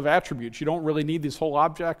couple of attributes. You don't really need these whole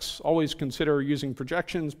objects. Always consider using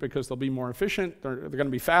projections because they'll be more efficient. They're going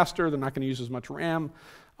to be faster. They're not going to use as much RAM.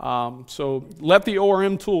 So let the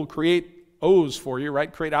ORM tool create O's for you,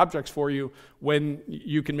 right? Create objects for you when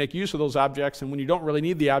you can make use of those objects. And when you don't really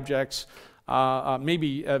need the objects,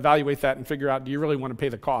 maybe evaluate that and figure out, do you really want to pay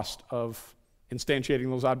the cost of instantiating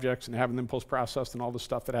those objects and having them post-processed and all the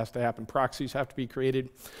stuff that has to happen. Proxies have to be created.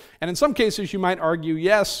 And in some cases, you might argue,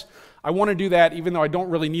 yes, I want to do that even though I don't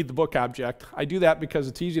really need the book object. I do that because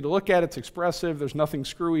it's easy to look at, it's expressive, there's nothing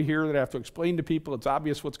screwy here that I have to explain to people, it's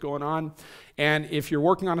obvious what's going on. And if you're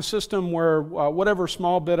working on a system where whatever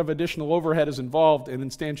small bit of additional overhead is involved in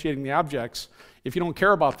instantiating the objects, if you don't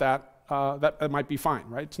care about that, that might be fine,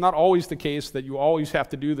 right? It's not always the case that you always have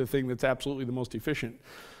to do the thing that's absolutely the most efficient.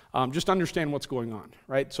 Just understand what's going on,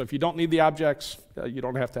 right? So if you don't need the objects, you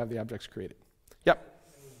don't have to have the objects created. Yep.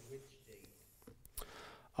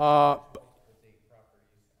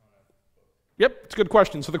 Yep, it's a good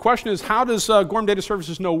question. So the question is, how does GORM Data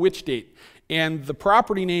Services know which date? And the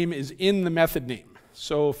property name is in the method name.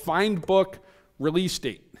 So find book release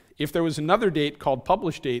date. If there was another date called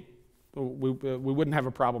publish date, we wouldn't have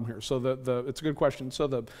a problem here. So it's a good question. So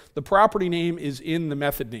the property name is in the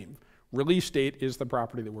method name. Release date is the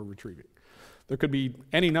property that we're retrieving. There could be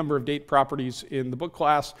any number of date properties in the book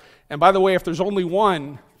class. And by the way, if there's only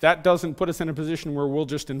one, that doesn't put us in a position where we'll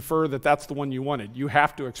just infer that that's the one you wanted. You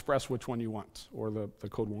have to express which one you want, or the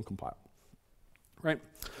code won't compile. Right?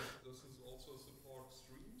 Does this also support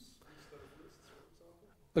streams instead of lists,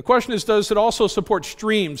 for The question is, does it also support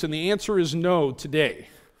streams? And the answer is no today.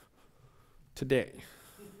 Today.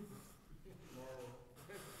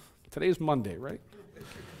 Today's Monday, right?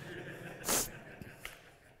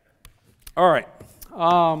 All right.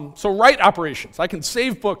 So write operations. I can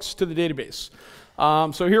save books to the database.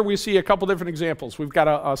 So here we see a couple different examples. We've got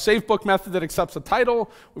a save book method that accepts a title.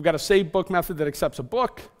 We've got a save book method that accepts a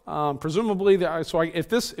book. Presumably, if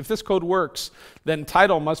this code works, then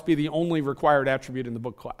title must be the only required attribute in the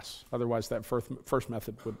book class. Otherwise, that first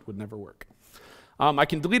method would never work. I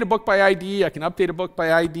can delete a book by ID, I can update a book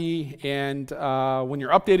by ID, and when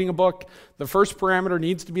you're updating a book, the first parameter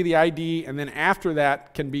needs to be the ID, and then after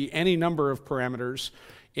that can be any number of parameters.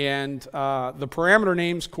 And the parameter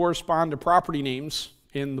names correspond to property names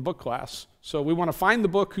in the book class. So we want to find the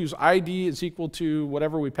book whose ID is equal to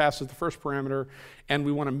whatever we pass as the first parameter, and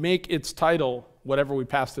we want to make its title whatever we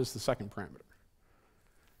passed as the second parameter.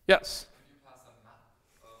 Yes?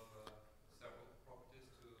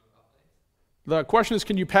 The question is,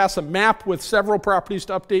 can you pass a map with several properties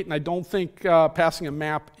to update? And I don't think passing a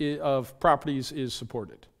map of properties is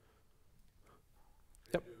supported.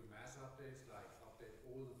 Yep. Do mass updates, like update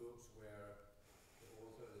all the books where the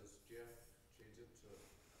author is Jeff, change it to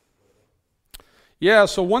whatever? Yeah,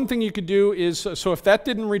 so one thing you could do is, so if that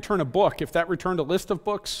didn't return a book, if that returned a list of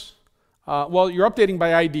books, well, you're updating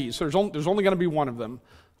by ID, so there's only going to be one of them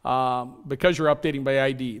because you're updating by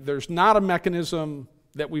ID. There's not a mechanism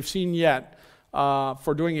that we've seen yet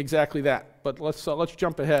for doing exactly that, but let's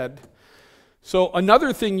jump ahead. So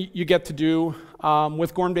another thing you get to do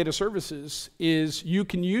with GORM Data Services is you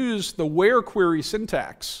can use the where query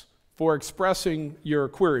syntax for expressing your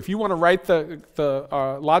query. If you want to write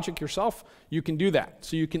the logic yourself, you can do that.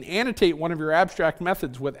 So you can annotate one of your abstract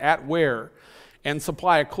methods with @where and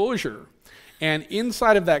supply a closure. And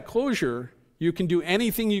inside of that closure, you can do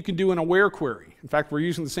anything you can do in a where query. In fact, we're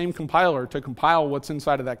using the same compiler to compile what's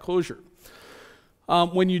inside of that closure.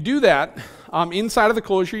 When you do that, inside of the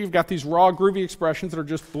closure, you've got these raw Groovy expressions that are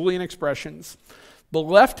just Boolean expressions. The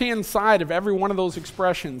left-hand side of every one of those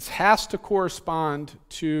expressions has to correspond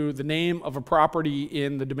to the name of a property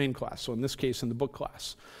in the domain class, so in this case, in the book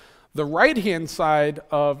class. The right-hand side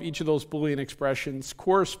of each of those Boolean expressions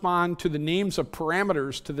correspond to the names of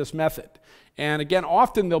parameters to this method. And again,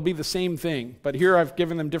 often they'll be the same thing, but here I've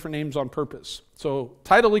given them different names on purpose. So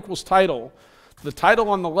title equals title. The title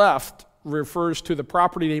on the left refers to the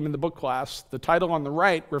property name in the book class. The title on the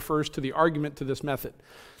right refers to the argument to this method.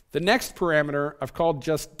 The next parameter I've called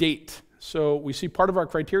just date. So we see part of our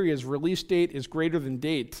criteria is release date is greater than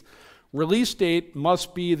date. Release date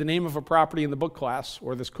must be the name of a property in the book class,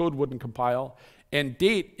 or this code wouldn't compile, and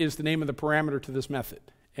date is the name of the parameter to this method.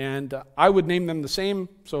 And I would name them the same,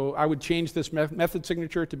 so I would change this method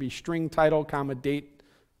signature to be string title, comma, date,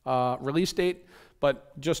 release date.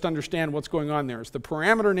 But just understand what's going on there. Is the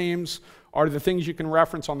parameter names are the things you can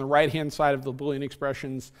reference on the right-hand side of the Boolean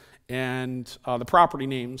expressions, and the property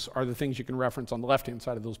names are the things you can reference on the left-hand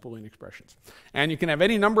side of those Boolean expressions. And you can have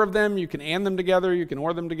any number of them. You can AND them together. You can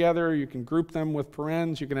OR them together. You can group them with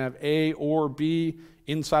parens. You can have A or B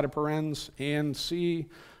inside of parens and C.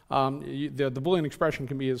 The Boolean expression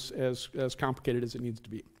can be as complicated as it needs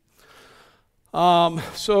to be.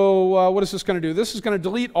 What is this going to do? This is going to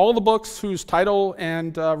delete all the books whose title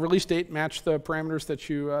and release date match the parameters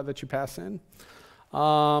that you pass in.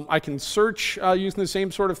 I can search using the same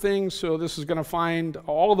sort of thing. So this is going to find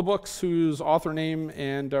all of the books whose author name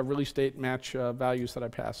and release date match values that I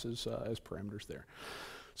pass as parameters there.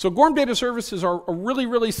 So GORM Data Services are a really,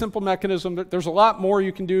 really simple mechanism. There's a lot more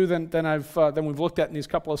you can do than we've looked at in these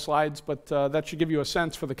couple of slides, but that should give you a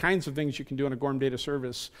sense for the kinds of things you can do in a GORM Data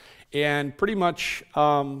Service. And pretty much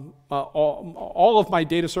all of my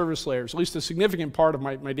data service layers, at least a significant part of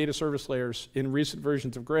my data service layers in recent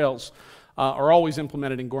versions of Grails, are always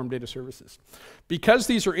implemented in GORM Data Services. Because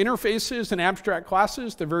these are interfaces and abstract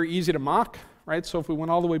classes, they're very easy to mock, right? So if we went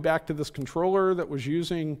all the way back to this controller that was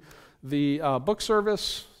using the book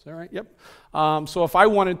service, is that right? Yep. So if I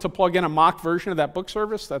wanted to plug in a mock version of that book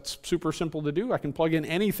service, that's super simple to do. I can plug in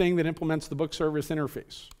anything that implements the book service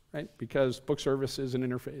interface, right? Because book service is an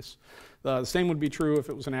interface. The same would be true if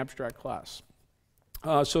it was an abstract class.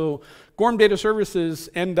 So GORM Data Services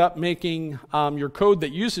end up making your code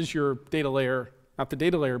that uses your data layer, not the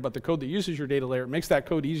data layer, but the code that uses your data layer, it makes that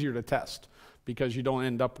code easier to test, because you don't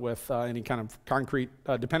end up with any kind of concrete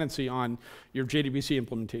dependency on your JDBC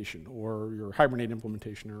implementation or your Hibernate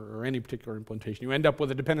implementation or any particular implementation. You end up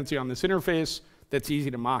with a dependency on this interface that's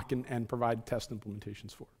easy to mock and provide test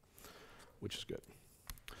implementations for, which is good.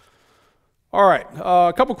 All right,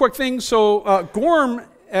 a couple quick things. So GORM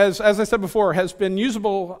as I said before, has been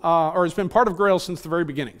usable or has been part of Grails since the very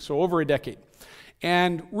beginning, so over a decade.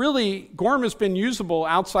 And really, GORM has been usable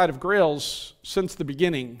outside of Grails since the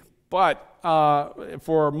beginning, but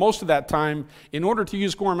for most of that time, in order to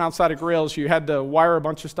use GORM outside of Grails, you had to wire a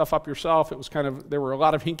bunch of stuff up yourself. It was there were a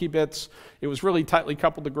lot of hinky bits. It was really tightly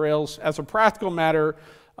coupled to Grails. As a practical matter,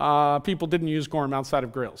 people didn't use GORM outside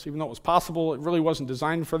of Grails. Even though it was possible, it really wasn't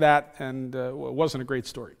designed for that, and it wasn't a great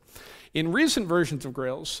story. In recent versions of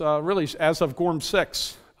Grails, really as of GORM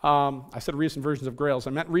 6, I said recent versions of Grails, I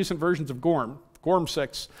meant recent versions of GORM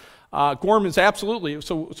 6, GORM is absolutely,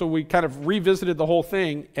 so we kind of revisited the whole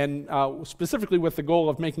thing, and specifically with the goal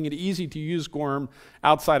of making it easy to use GORM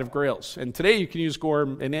outside of Grails. And today you can use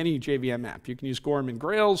GORM in any JVM app. You can use GORM in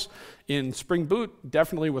Grails, in Spring Boot,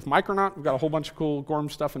 definitely with Micronaut. We've got a whole bunch of cool GORM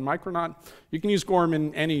stuff in Micronaut. You can use GORM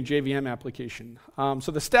in any JVM application.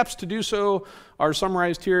 So the steps to do so are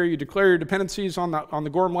summarized here. You declare your dependencies on the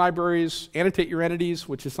GORM libraries, annotate your entities,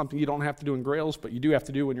 which is something you don't have to do in Grails, but you do have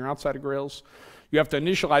to do when you're outside of Grails. You have to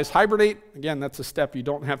initialize hibernate. Again, that's a step you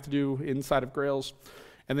don't have to do inside of Grails.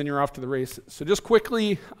 And then you're off to the races. So just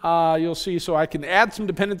quickly, you'll see, so I can add some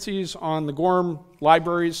dependencies on the GORM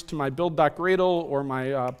libraries to my build.gradle or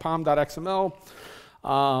my pom.xml.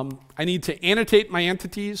 I need to annotate my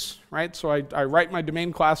entities, right? So I write my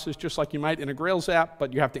domain classes just like you might in a Grails app,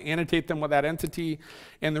 but you have to annotate them with that entity.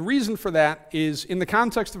 And the reason for that is in the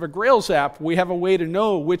context of a Grails app, we have a way to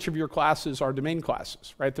know which of your classes are domain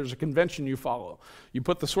classes, right? There's a convention you follow. You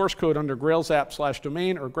put the source code under Grails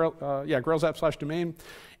app/domain or Grails app/domain.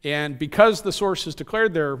 And because the source is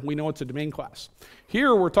declared there, we know it's a domain class.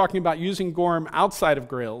 Here we're talking about using GORM outside of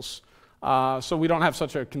Grails. So we don't have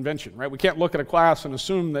such a convention, right? We can't look at a class and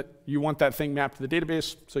assume that you want that thing mapped to the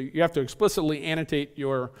database. So you have to explicitly annotate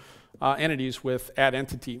your entities with add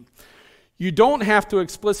entity. You don't have to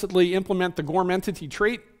explicitly implement the GORM entity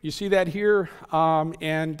trait. You see that here,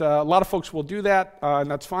 and a lot of folks will do that, and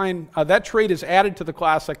that's fine. That trait is added to the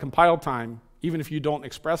class at compile time, even if you don't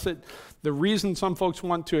express it. The reason some folks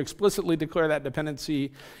want to explicitly declare that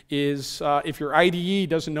dependency is if your IDE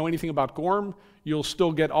doesn't know anything about GORM, you'll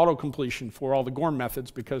still get auto-completion for all the GORM methods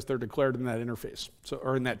because they're declared in that interface,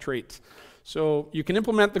 or in that trait. So you can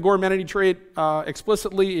implement the GORM entity trait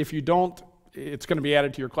explicitly. If you don't, it's going to be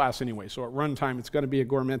added to your class anyway. So at runtime, it's going to be a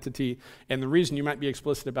GORM entity. And the reason you might be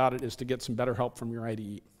explicit about it is to get some better help from your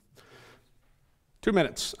IDE. 2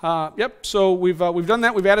 minutes. Yep, so we've done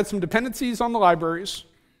that. We've added some dependencies on the libraries,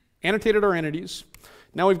 annotated our entities.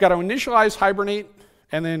 Now we've got to initialize Hibernate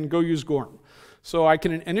and then go use GORM. So I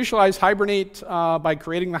can initialize Hibernate by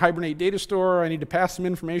creating the Hibernate data store. I need to pass some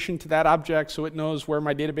information to that object so it knows where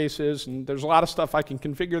my database is. And there's a lot of stuff I can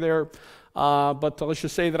configure there. But let's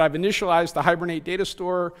just say that I've initialized the Hibernate data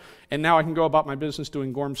store, and now I can go about my business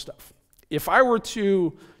doing GORM stuff. If I were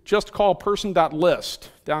to just call person.list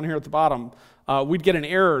down here at the bottom, we'd get an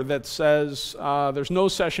error that says there's no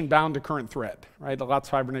session bound to current thread, right? Lots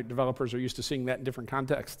of Hibernate developers are used to seeing that in different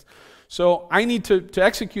contexts. So I need to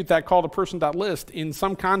execute that call to person.list in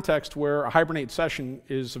some context where a Hibernate session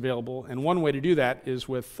is available, and one way to do that is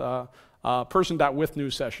with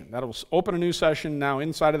person.withNewSession. That'll open a new session. Now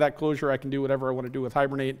inside of that closure, I can do whatever I want to do with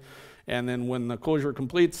Hibernate, and then when the closure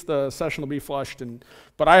completes, the session will be flushed,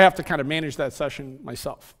 but I have to kind of manage that session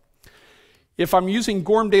myself. If I'm using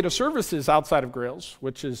GORM Data Services outside of Grails,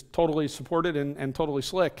 which is totally supported and totally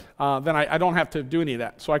slick, then I don't have to do any of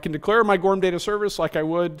that. So I can declare my GORM Data Service like I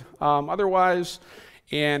would otherwise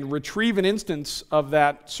and retrieve an instance of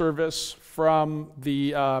that service from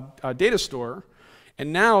the data store.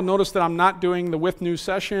 And now notice that I'm not doing the with new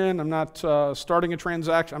session, I'm not starting a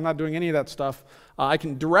transaction, I'm not doing any of that stuff. I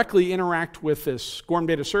can directly interact with this GORM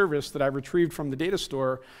data service that I retrieved from the data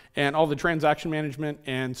store, and all the transaction management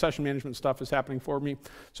and session management stuff is happening for me.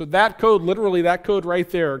 So that code, literally that code right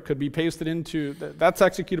there, could be pasted into, that's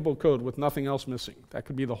executable code with nothing else missing. That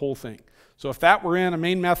could be the whole thing. So if that were in a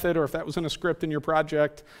main method, or if that was in a script in your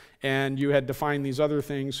project, and you had defined these other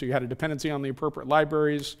things, so you had a dependency on the appropriate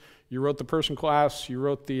libraries, you wrote the person class, you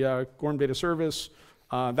wrote the GORM data service,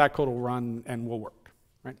 that code will run and will work.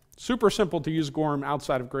 Right? Super simple to use GORM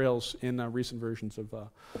outside of Grails in recent versions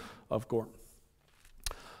of GORM.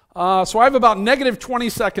 So I have about negative 20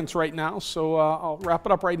 seconds right now, so I'll wrap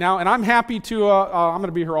it up right now. And I'm happy to, I'm going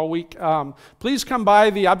to be here all week. Please come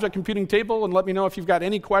by the object computing table and let me know if you've got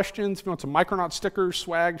any questions. If you want some Micronaut stickers,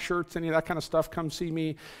 swag, shirts, any of that kind of stuff, come see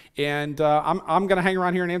me. And I'm going to hang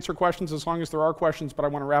around here and answer questions as long as there are questions, but I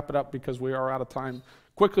want to wrap it up because we are out of time.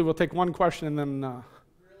 Quickly, we'll take one question and then...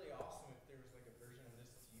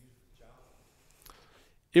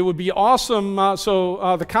 It would be awesome,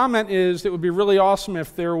 the comment is it would be really awesome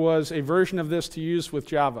if there was a version of this to use with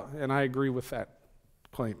Java, and I agree with that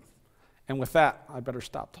claim. And with that, I better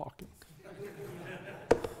stop talking.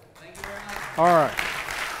 Thank you very much. All right.